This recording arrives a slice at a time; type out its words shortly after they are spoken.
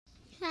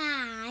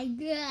Hi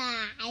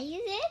guys,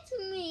 it's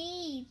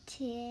me,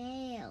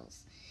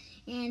 Tails,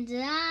 and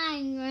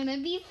I'm gonna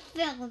be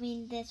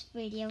filming this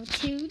video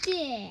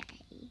today.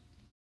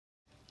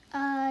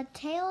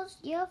 Tails,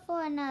 you're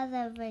for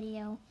another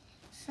video,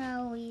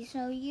 so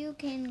you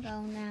can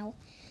go now.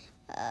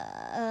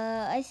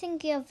 I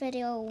think your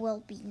video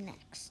will be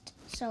next,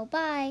 so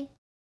bye.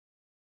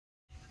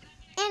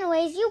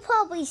 Anyways, you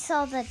probably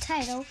saw the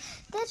title.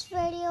 This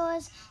video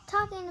is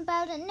talking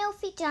about a new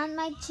feature on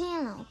my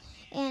channel.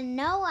 And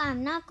no,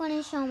 I'm not going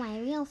to show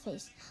my real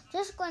face.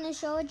 Just going to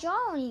show a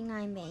drawing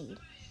I made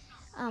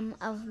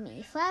of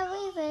me. For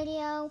every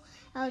video,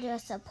 I'll do a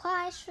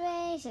surprise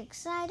face,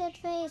 excited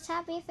face,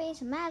 happy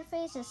face, a mad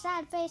face, a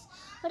sad face,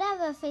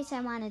 whatever face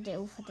I want to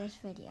do for this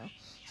video.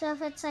 So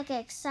if it's like an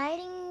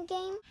exciting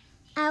game,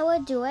 I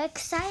would do an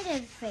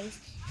excited face.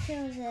 If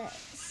it was a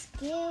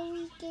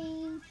scary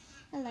game,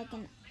 or like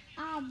an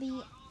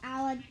obby,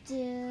 I would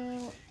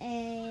do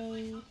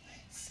a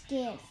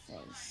scared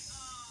face.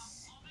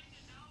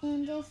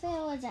 And if it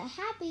was a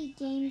happy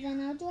game,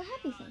 then I'll do a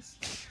happy face.